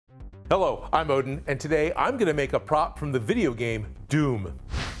Hello, I'm Odin, and today I'm going to make a prop from the video game Doom.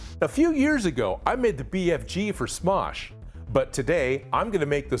 A few years ago, I made the BFG for Smosh, but today I'm going to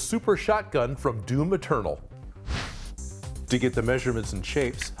make the super shotgun from Doom Eternal. To get the measurements and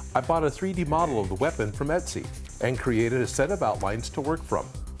shapes, I bought a 3D model of the weapon from Etsy and created a set of outlines to work from.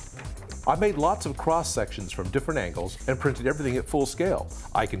 I made lots of cross sections from different angles and printed everything at full scale.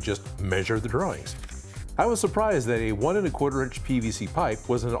 I can just measure the drawings. I was surprised that a 1 1/4 inch PVC pipe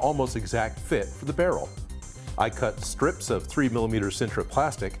was an almost exact fit for the barrel. I cut strips of 3mm Sintra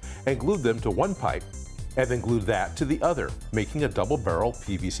plastic and glued them to one pipe, and then glued that to the other, making a double barrel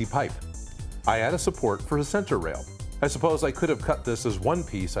PVC pipe. I add a support for the center rail. I suppose I could have cut this as one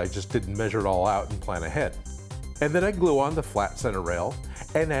piece, I just didn't measure it all out and plan ahead. And then I glue on the flat center rail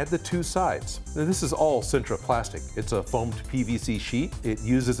and add the two sides. Now, this is all Sintra plastic. It's a foamed PVC sheet. It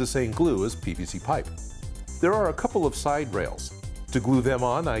uses the same glue as PVC pipe. There are a couple of side rails. To glue them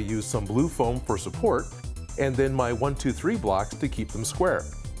on, I use some blue foam for support, and then my 1, 2, 3 blocks to keep them square.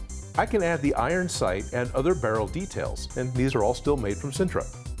 I can add the iron sight and other barrel details, and these are all still made from Sintra.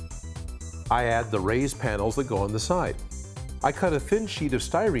 I add the raised panels that go on the side. I cut a thin sheet of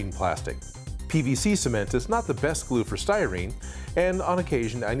styrene plastic. PVC cement is not the best glue for styrene, and on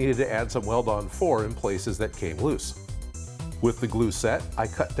occasion I needed to add some Weld-On 4 in places that came loose. With the glue set, I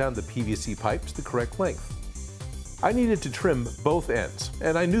cut down the PVC pipes the correct length. I needed to trim both ends,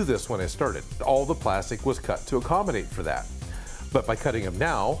 and I knew this when I started. All the plastic was cut to accommodate for that. But by cutting them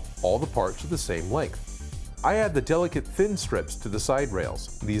now, all the parts are the same length. I add the delicate thin strips to the side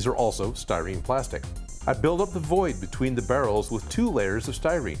rails. These are also styrene plastic. I build up the void between the barrels with 2 layers of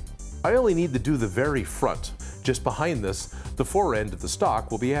styrene. I only need to do the very front. Just behind this, the fore end of the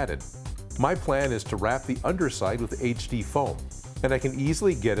stock will be added. My plan is to wrap the underside with HD foam, and I can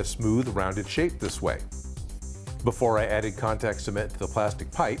easily get a smooth, rounded shape this way. Before I added contact cement to the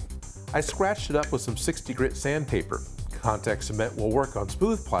plastic pipe, I scratched it up with some 60 grit sandpaper. Contact cement will work on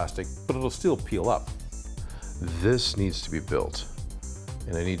smooth plastic, but it'll still peel up. This needs to be built,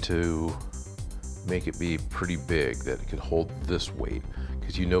 and I need to make it be pretty big that it can hold this weight,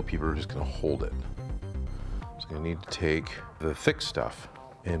 because you know people are just going to hold it. So I need to take the thick stuff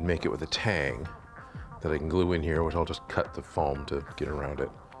and make it with a tang that I can glue in here, which I'll just cut the foam to get around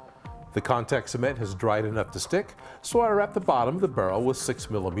it. The contact cement has dried enough to stick, so I wrap the bottom of the barrel with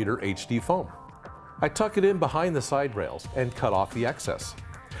 6mm HD foam. I tuck it in behind the side rails and cut off the excess.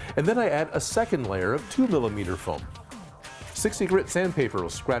 And then I add a second layer of 2mm foam. 60 grit sandpaper will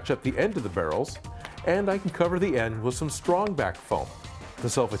scratch up the end of the barrels, and I can cover the end with some strong back foam. The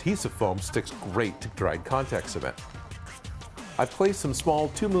self-adhesive foam sticks great to dried contact cement. I place some small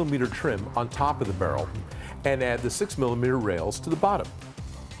 2mm trim on top of the barrel and add the 6mm rails to the bottom.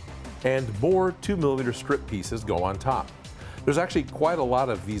 And more 2mm strip pieces go on top. There's actually quite a lot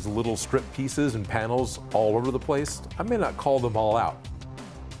of these little strip pieces and panels all over the place. I may not call them all out.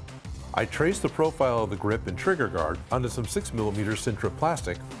 I trace the profile of the grip and trigger guard onto some 6mm Sintra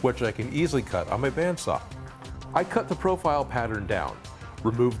plastic, which I can easily cut on my bandsaw. I cut the profile pattern down,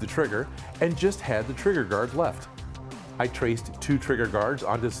 removed the trigger, and just had the trigger guard left. I traced 2 trigger guards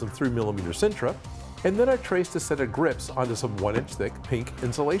onto some 3mm Sintra, and then I traced a set of grips onto some 1 inch thick pink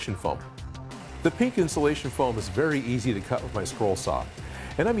insulation foam. The pink insulation foam is very easy to cut with my scroll saw,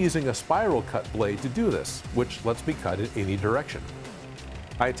 and I'm using a spiral cut blade to do this, which lets me cut in any direction.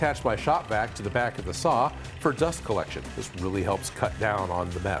 I attach my shop vac to the back of the saw for dust collection. This really helps cut down on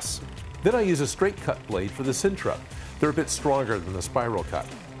the mess. Then I use a straight cut blade for the Sintra. They're a bit stronger than the spiral cut.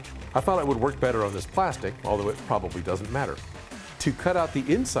 I thought it would work better on this plastic, although it probably doesn't matter. To cut out the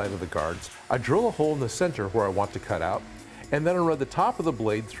inside of the guards, I drill a hole in the center where I want to cut out, and then I run the top of the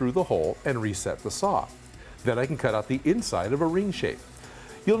blade through the hole and reset the saw. Then I can cut out the inside of a ring shape.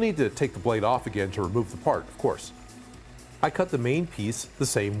 You'll need to take the blade off again to remove the part, of course. I cut the main piece the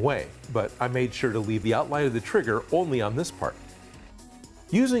same way, but I made sure to leave the outline of the trigger only on this part.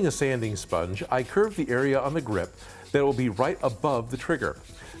 Using a sanding sponge, I curve the area on the grip that will be right above the trigger.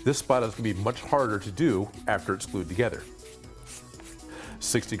 This spot is going to be much harder to do after it's glued together.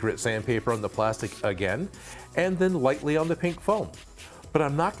 60 grit sandpaper on the plastic again, and then lightly on the pink foam. But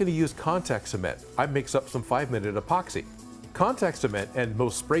I'm not going to use contact cement. I mix up some 5-minute epoxy. Contact cement and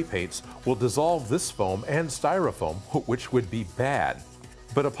most spray paints will dissolve this foam and styrofoam, which would be bad.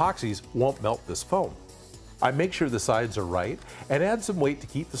 But epoxies won't melt this foam. I make sure the sides are right and add some weight to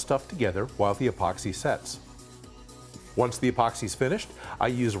keep the stuff together while the epoxy sets. Once the epoxy's finished, I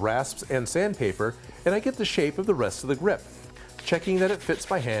use rasps and sandpaper, and I get the shape of the rest of the grip, checking that it fits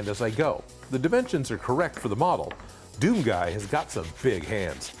my hand as I go. The dimensions are correct for the model. Doom Guy has got some big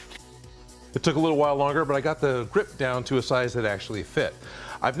hands. It took a little while longer, but I got the grip down to a size that actually fit.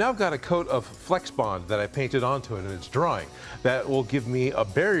 I've now got a coat of Flex Bond that I painted onto it, and it's drying. That will give me a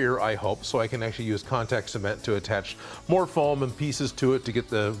barrier, I hope, so I can actually use contact cement to attach more foam and pieces to it to get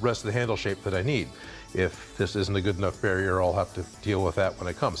the rest of the handle shape that I need. If this isn't a good enough barrier, I'll have to deal with that when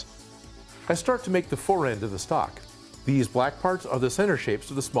it comes. I start to make the fore end of the stock. These black parts are the center shapes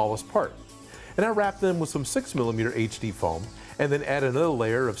of the smallest part, and I wrap them with some 6mm HD foam and then add another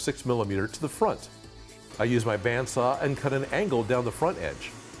layer of 6mm to the front. I use my bandsaw and cut an angle down the front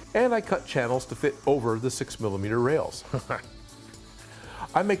edge, and I cut channels to fit over the 6mm rails.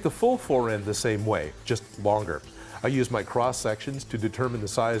 I make the full fore end the same way, just longer. I use my cross sections to determine the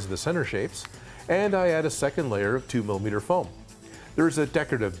size of the center shapes, and I add a second layer of 2mm foam. There is a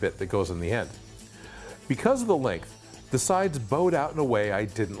decorative bit that goes in the end. Because of the length, the sides bowed out in a way I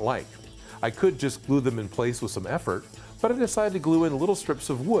didn't like. I could just glue them in place with some effort, but I decided to glue in little strips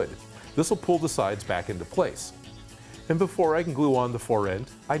of wood. This will pull the sides back into place. And before I can glue on the fore end,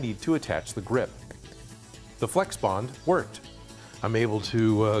 I need to attach the grip. The Flex Bond worked. I'm able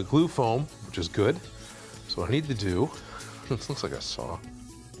to glue foam, which is good. So what I need to do, this looks like a saw.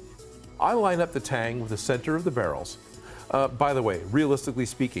 I line up the tang with the center of the barrels. By the way, realistically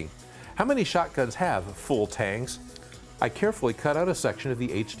speaking, how many shotguns have full tangs? I carefully cut out a section of the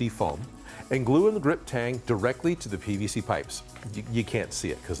HD foam and glue in the grip tang directly to the PVC pipes. You can't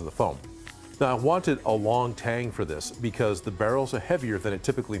see it because of the foam. Now I wanted a long tang for this because the barrels are heavier than it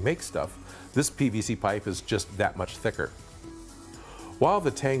typically makes stuff. This PVC pipe is just that much thicker. While the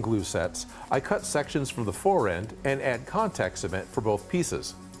tang glue sets, I cut sections from the fore end and add contact cement for both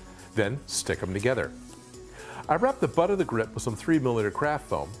pieces. Then stick them together. I wrap the butt of the grip with some 3mm craft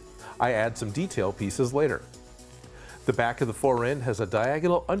foam. I add some detail pieces later. The back of the fore end has a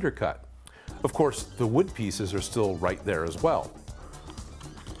diagonal undercut. Of course, the wood pieces are still right there as well.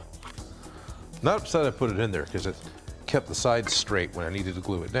 Not upset I put it in there because it kept the sides straight when I needed to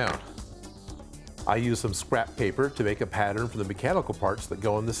glue it down. I use some scrap paper to make a pattern for the mechanical parts that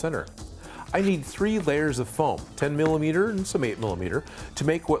go in the center. I need 3 layers of foam, 10mm and some 8mm, to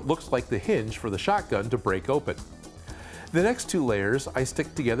make what looks like the hinge for the shotgun to break open. The next 2 layers I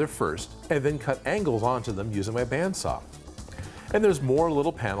stick together first and then cut angles onto them using my bandsaw. And there's more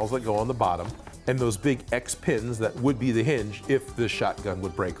little panels that go on the bottom and those big X pins that would be the hinge if the shotgun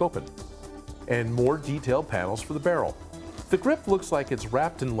would break open. And more detailed panels for the barrel. The grip looks like it's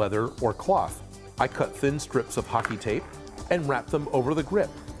wrapped in leather or cloth. I cut thin strips of hockey tape and wrap them over the grip.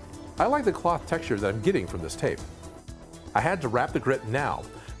 I like the cloth texture that I'm getting from this tape. I had to wrap the grip now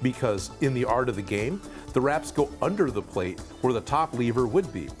because in the art of the game, the wraps go under the plate where the top lever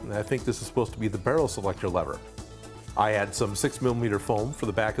would be, and I think this is supposed to be the barrel selector lever. I add some 6mm foam for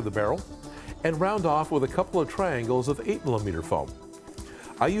the back of the barrel and round off with a couple of triangles of 8mm foam.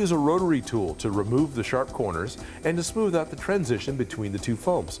 I use a rotary tool to remove the sharp corners and to smooth out the transition between the 2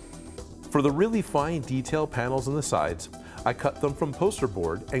 foams. For the really fine detail panels on the sides, I cut them from poster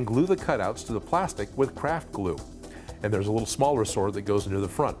board and glue the cutouts to the plastic with craft glue. And there's a little smaller sword that goes near the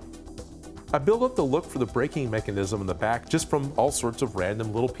front. I build up the look for the braking mechanism in the back just from all sorts of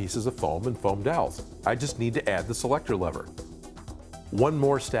random little pieces of foam and foam dowels. I just need to add the selector lever. One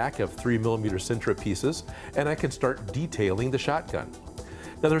more stack of 3mm Sintra pieces and I can start detailing the shotgun.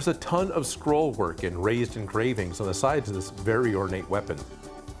 Now there's a ton of scroll work and raised engravings on the sides of this very ornate weapon.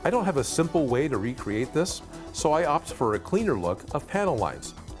 I don't have a simple way to recreate this, so I opt for a cleaner look of panel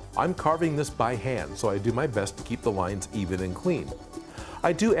lines. I'm carving this by hand, so I do my best to keep the lines even and clean.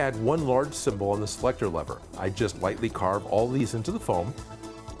 I do add one large symbol on the selector lever. I just lightly carve all these into the foam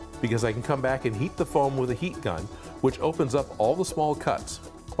because I can come back and heat the foam with a heat gun, which opens up all the small cuts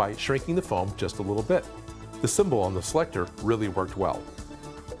by shrinking the foam just a little bit. The symbol on the selector really worked well.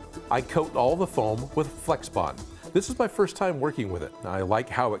 I coat all the foam with Flex Bond. This is my first time working with it. I like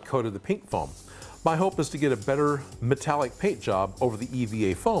how it coated the pink foam. My hope is to get a better metallic paint job over the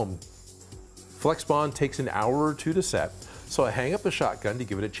EVA foam. Flex Bond takes an hour or 2 to set, so I hang up the shotgun to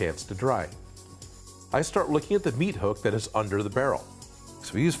give it a chance to dry. I start looking at the meat hook that is under the barrel.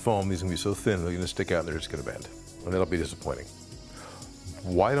 So we use foam, these are going to be so thin they're going to stick out and they're just going to bend. And that'll be disappointing.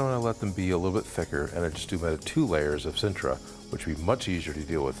 Why don't I let them be a little bit thicker and I just do about 2 layers of Sintra, which would be much easier to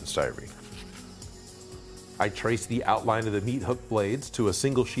deal with than styrene. I trace the outline of the meat hook blades to a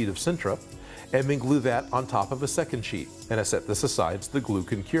single sheet of Sintra and then glue that on top of a second sheet, and I set this aside so the glue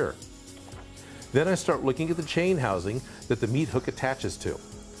can cure. Then I start looking at the chain housing that the meat hook attaches to.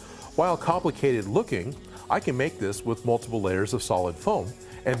 While complicated looking, I can make this with multiple layers of solid foam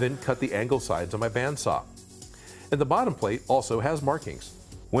and then cut the angle sides on my bandsaw. And the bottom plate also has markings.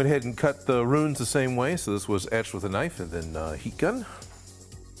 Went ahead and cut the runes the same way, so this was etched with a knife and then heat gun.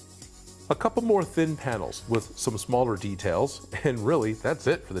 A couple more thin panels with some smaller details, and really, that's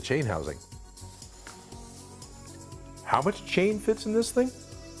it for the chain housing. How much chain fits in this thing?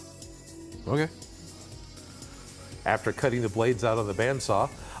 Okay. After cutting the blades out on the bandsaw,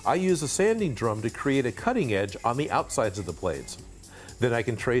 I use a sanding drum to create a cutting edge on the outsides of the blades. Then I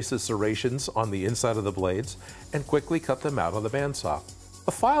can trace the serrations on the inside of the blades and quickly cut them out on the bandsaw.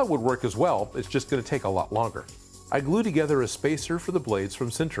 A file would work as well, it's just going to take a lot longer. I glue together a spacer for the blades from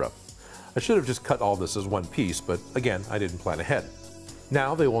Sintra. I should have just cut all this as one piece, but again, I didn't plan ahead.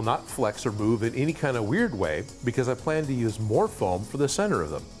 Now they will not flex or move in any kind of weird way because I plan to use more foam for the center of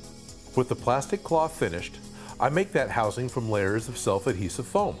them. With the plastic cloth finished, I make that housing from layers of self-adhesive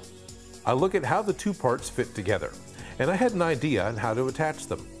foam. I look at how the two parts fit together, and I had an idea on how to attach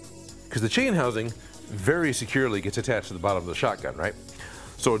them. Because the chain housing very securely gets attached to the bottom of the shotgun, right?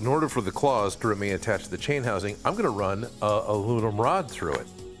 So in order for the claws to remain attached to the chain housing, I'm going to run an aluminum rod through it.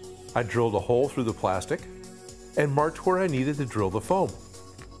 I drilled a hole through the plastic and marked where I needed to drill the foam.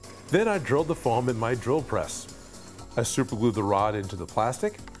 Then I drilled the foam in my drill press. I superglued the rod into the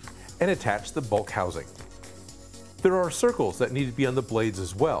plastic and attached the bulk housing. There are circles that need to be on the blades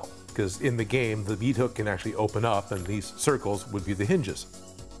as well, because in the game the meat hook can actually open up and these circles would be the hinges.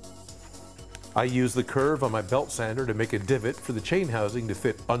 I used the curve on my belt sander to make a divot for the chain housing to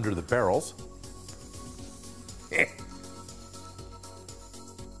fit under the barrels.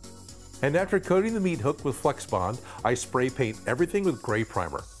 And after coating the meat hook with Flex Bond, I spray paint everything with gray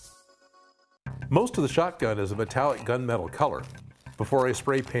primer. Most of the shotgun is a metallic gunmetal color. Before I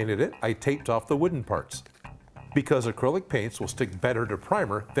spray painted it, I taped off the wooden parts, because acrylic paints will stick better to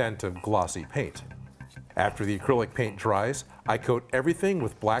primer than to glossy paint. After the acrylic paint dries, I coat everything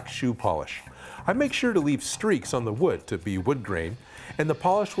with black shoe polish. I make sure to leave streaks on the wood to be wood grain, and the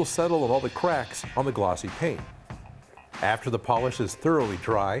polish will settle on all the cracks on the glossy paint. After the polish is thoroughly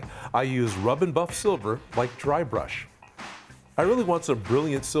dry, I use rub and buff silver like dry brush. I really want some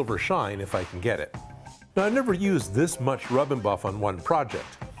brilliant silver shine if I can get it. Now, I never used this much rub and buff on one project,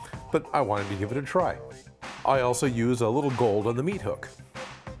 but I wanted to give it a try. I also use a little gold on the meat hook.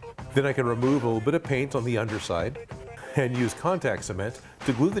 Then I can remove a little bit of paint on the underside and use contact cement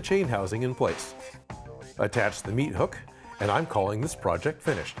to glue the chain housing in place. Attach the meat hook, and I'm calling this project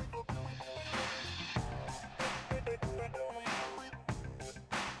finished.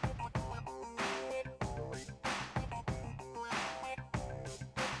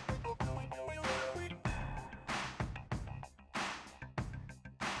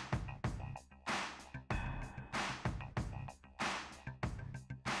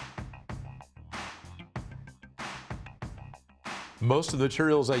 Most of the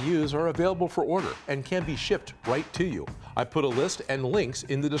materials I use are available for order and can be shipped right to you. I put a list and links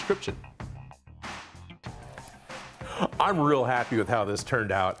in the description. I'm real happy with how this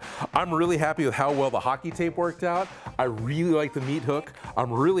turned out. I'm really happy with how well the hockey tape worked out. I really like the meat hook.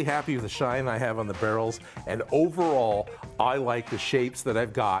 I'm really happy with the shine I have on the barrels. And overall, I like the shapes that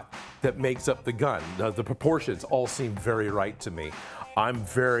I've got that makes up the gun. The proportions all seem very right to me. I'm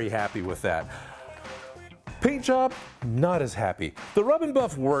very happy with that. Paint job, not as happy. The rub and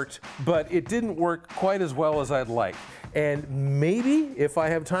buff worked, but it didn't work quite as well as I'd like. And maybe if I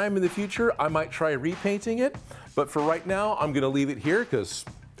have time in the future, I might try repainting it. But for right now, I'm gonna leave it here because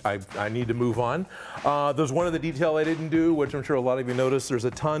I need to move on. There's one of the detail I didn't do, which I'm sure a lot of you noticed. There's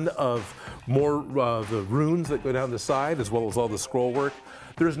a ton of more the runes that go down the side, as well as all the scroll work.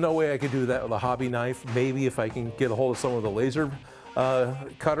 There's no way I could do that with a hobby knife. Maybe if I can get a hold of some of the laser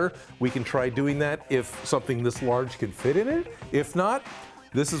cutter, we can try doing that if something this large can fit in it. If not,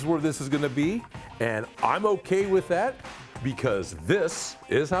 this is where this is going to be, and I'm okay with that because this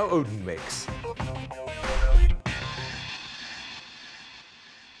is how Odin makes.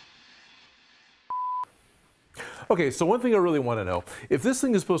 Okay, so one thing I really want to know, if this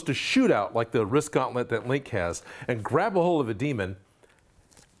thing is supposed to shoot out like the wrist gauntlet that Link has and grab a hold of a demon,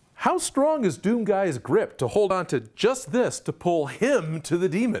 how strong is Doom Guy's grip to hold on to just this to pull him to the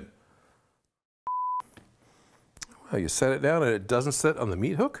demon? Well, you set it down and it doesn't sit on the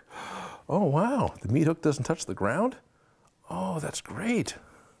meat hook? Oh wow, the meat hook doesn't touch the ground? Oh, that's great.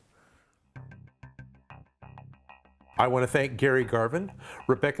 I want to thank Gerry, Garvin,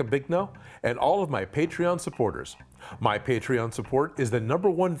 Rebecca Bigno, and all of my Patreon supporters. My Patreon support is the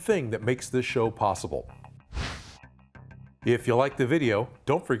 #1 thing that makes this show possible. If you like the video,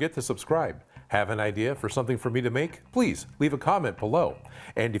 don't forget to subscribe. Have an idea for something for me to make? Please leave a comment below.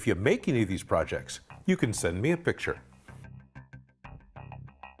 And if you make any of these projects, you can send me a picture.